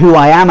I am who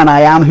I am, and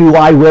I am who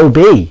I will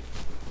be.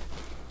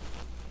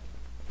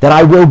 That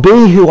I will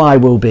be who I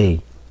will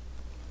be.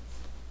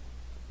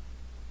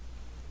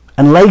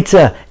 And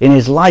later in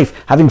his life,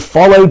 having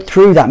followed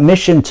through that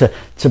mission to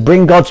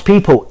bring God's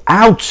people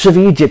out of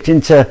Egypt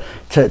into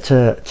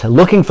to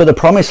looking for the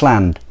promised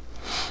land,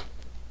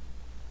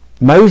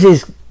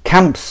 Moses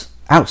camps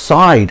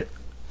outside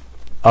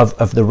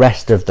of the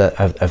rest of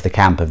the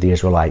camp of the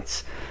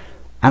Israelites,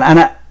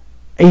 and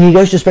he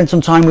goes to spend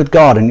some time with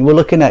God. And we're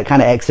looking at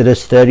kind of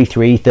Exodus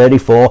 33,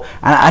 34,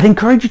 and I'd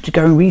encourage you to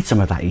go and read some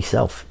of that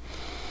yourself.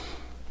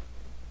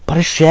 But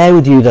I share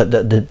with you that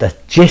the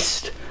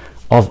gist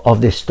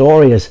of this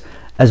story as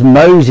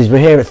Moses, we're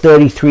here at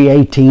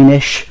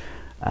 33:18ish,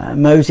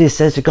 Moses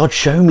says to God,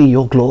 show me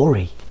your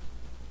glory.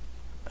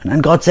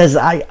 And God says,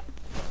 I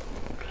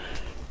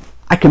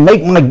can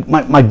make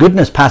my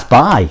goodness pass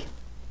by,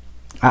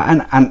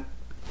 and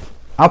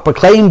I'll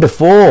proclaim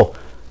before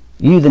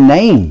you the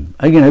name,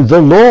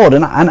 the Lord,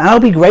 and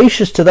I'll be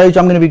gracious to those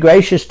I'm going to be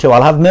gracious to.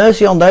 I'll have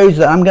mercy on those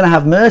that I'm going to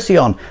have mercy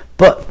on.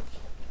 But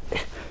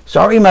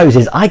sorry,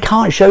 Moses, I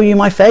can't show you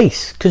my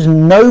face, because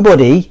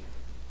nobody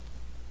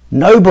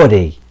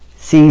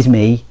sees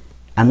me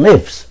and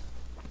lives.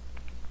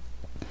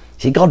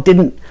 See, God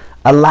didn't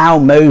allow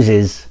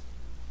Moses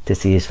to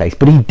see his face,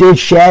 but he did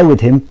share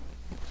with him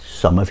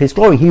some of his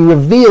glory. He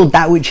revealed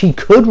that which he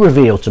could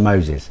reveal to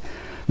Moses.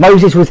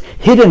 Moses was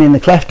hidden in the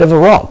cleft of a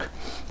rock.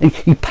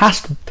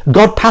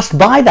 God passed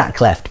by that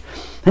cleft,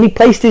 and he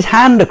placed his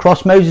hand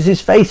across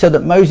Moses' face so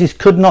that Moses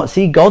could not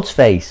see God's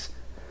face.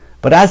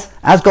 But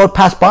as God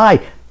passed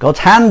by, God's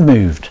hand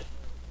moved,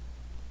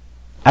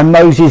 and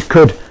Moses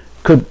could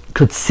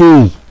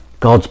see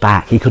God's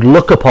back. He could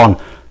look upon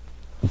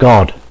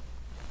God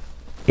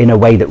in a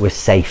way that was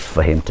safe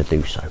for him to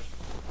do so.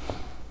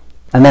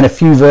 And then a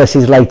few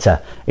verses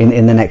later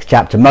in the next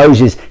chapter,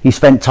 Moses, he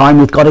spent time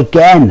with God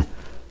again.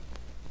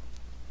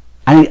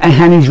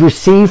 And he's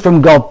received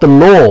from God the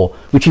law,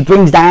 which he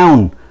brings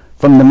down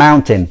from the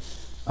mountain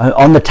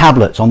on the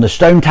tablets, on the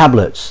stone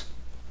tablets.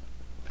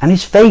 And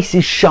his face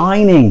is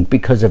shining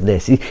because of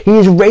this. He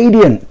is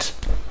radiant.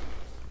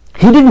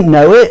 He didn't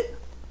know it,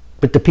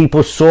 but the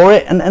people saw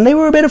it, and they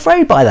were a bit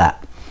afraid by that.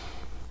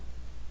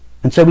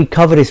 And so he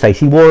covered his face.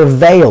 He wore a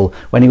veil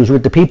when he was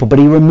with the people, but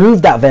he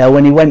removed that veil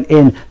when he went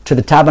in to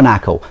the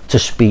tabernacle to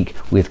speak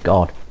with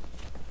God.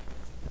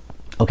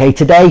 Okay,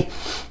 today,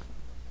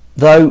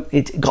 though,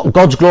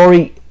 God's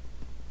glory,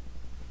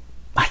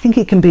 I think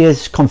it can be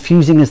as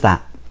confusing as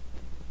that.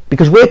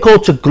 Because we're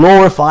called to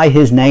glorify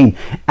his name,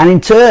 and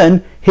in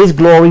turn, his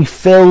glory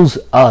fills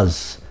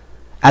us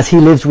as he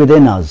lives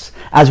within us,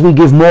 as we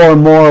give more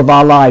and more of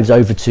our lives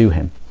over to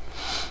him.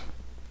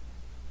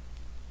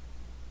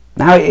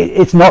 Now,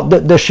 it's not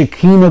that the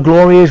Shekinah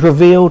glory is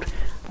revealed,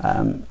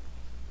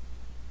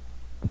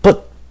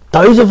 but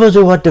those of us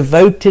who are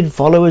devoted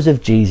followers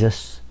of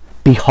Jesus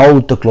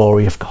behold the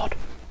glory of God.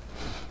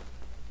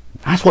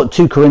 That's what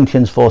 2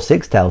 Corinthians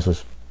 4:6 tells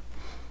us.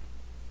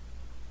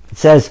 It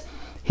says,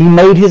 he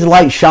made his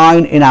light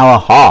shine in our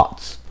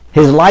hearts.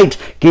 His light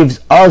gives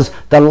us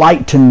the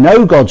light to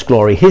know God's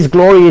glory. His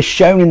glory is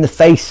shown in the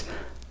face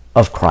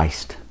of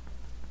Christ.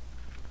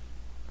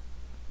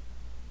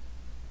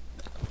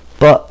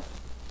 But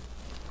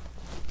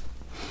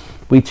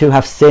we too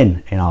have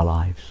sin in our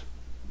lives.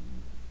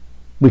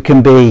 We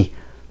can be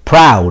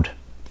proud.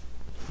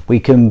 We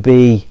can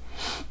be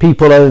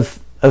people of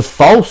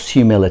false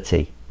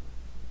humility.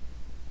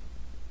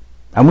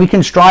 And we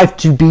can strive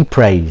to be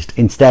praised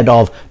instead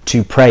of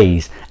to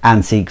praise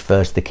and seek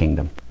first the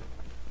kingdom.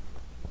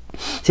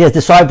 See, as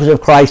disciples of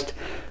Christ,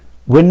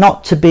 we're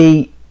not to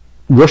be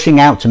rushing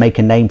out to make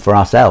a name for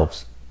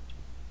ourselves.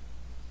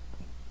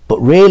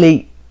 But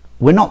really,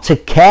 we're not to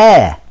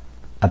care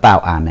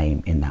about our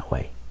name in that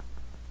way.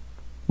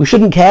 We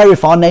shouldn't care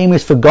if our name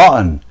is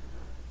forgotten,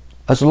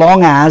 as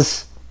long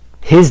as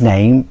his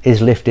name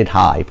is lifted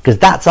high, because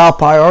that's our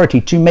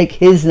priority, to make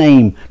his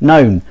name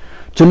known,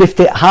 to lift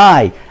it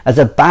high as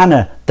a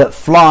banner that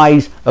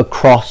flies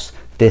across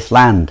this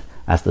land,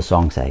 as the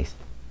song says.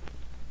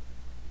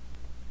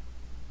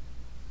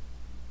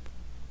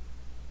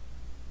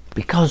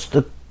 Because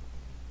the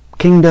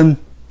kingdom,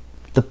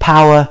 the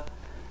power,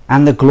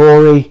 and the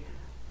glory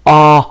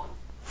are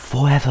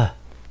forever.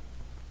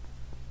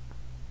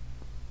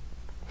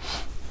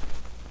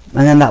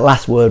 And then that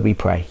last word we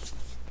pray.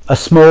 A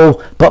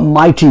small but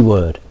mighty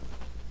word.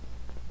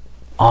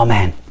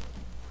 Amen.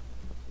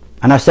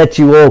 And I've said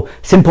to you all,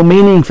 simple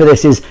meaning for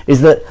this is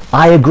that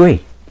I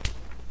agree.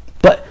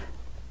 But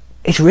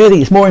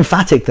it's more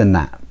emphatic than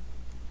that.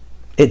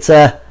 It's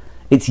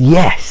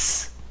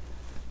yes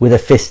with a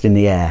fist in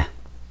the air.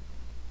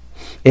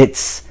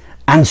 It's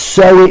and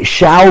so it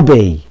shall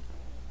be.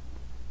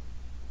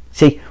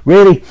 See,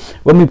 really,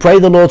 when we pray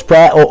the Lord's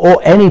Prayer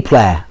or any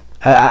prayer,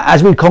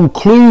 as we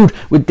conclude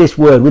with this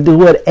word, with the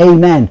word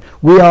amen,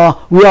 we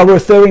are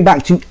referring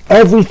back to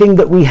everything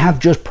that we have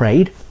just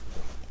prayed.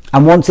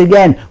 And once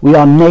again, we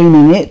are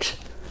naming it,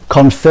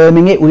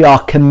 confirming it, we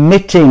are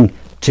committing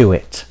to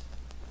it.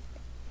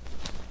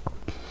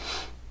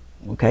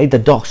 Okay, the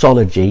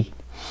doxology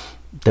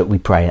that we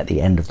pray at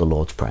the end of the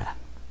Lord's Prayer.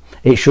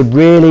 It should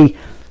really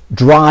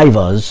drive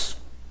us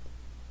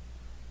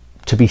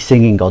to be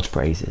singing God's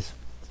praises.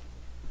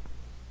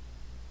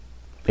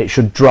 It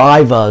should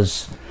drive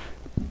us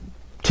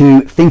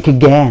to think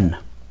again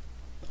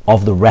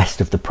of the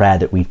rest of the prayer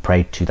that we've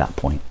prayed to that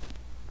point.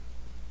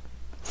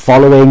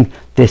 Following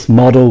this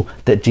model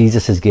that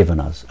Jesus has given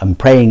us and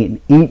praying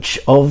in each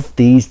of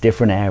these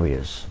different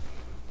areas.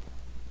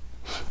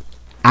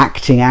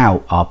 Acting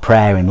out our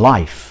prayer in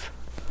life.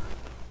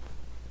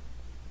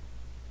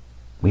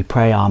 We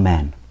pray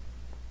Amen.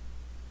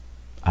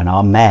 And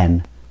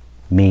Amen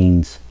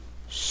means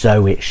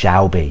so it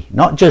shall be.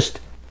 Not just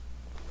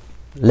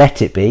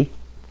let it be,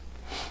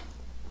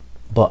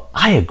 but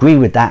I agree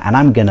with that and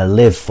I'm going to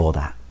live for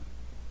that.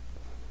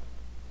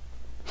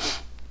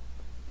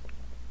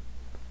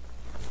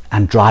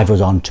 And drive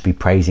us on to be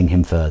praising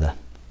him further.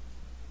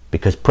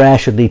 Because prayer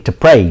should lead to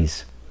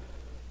praise,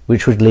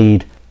 which would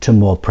lead to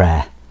more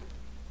prayer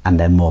and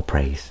then more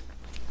praise.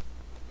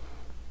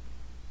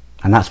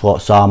 And that's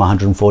what Psalm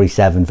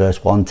 147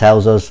 verse 1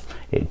 tells us.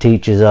 It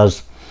teaches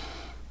us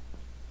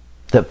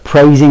that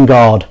praising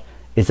God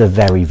is a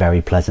very,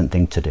 very pleasant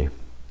thing to do.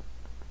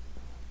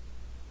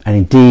 And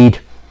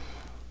indeed,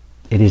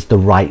 it is the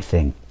right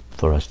thing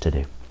for us to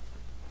do.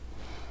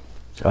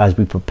 So as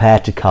we prepare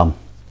to come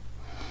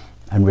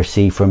and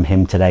receive from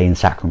him today in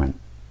sacrament,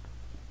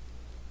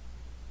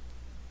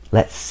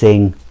 let's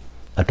sing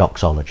a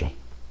doxology.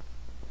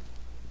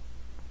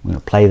 We're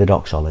going to play the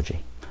doxology.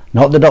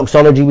 Not the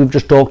doxology we've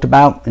just talked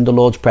about in the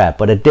Lord's Prayer,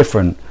 but a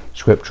different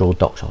scriptural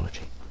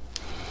doxology.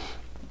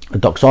 A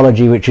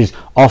doxology which is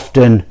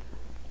often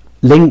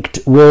linked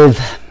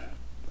with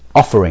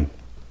offering.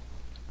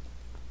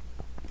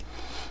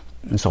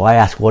 And so I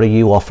ask, what are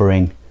you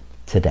offering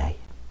today?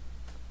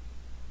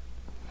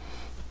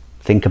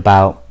 Think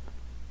about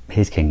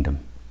his kingdom,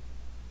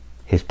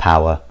 his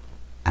power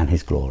and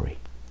his glory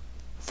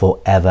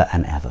forever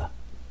and ever.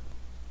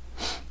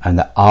 And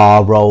that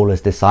our role as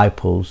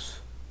disciples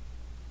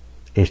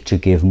is to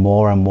give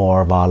more and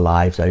more of our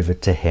lives over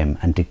to him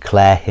and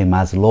declare him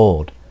as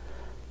Lord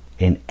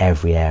in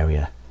every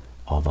area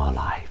of our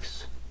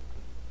lives.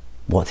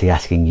 What's he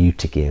asking you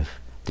to give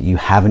that you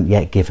haven't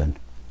yet given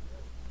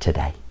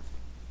today?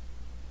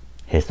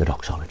 Here's the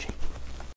doxology.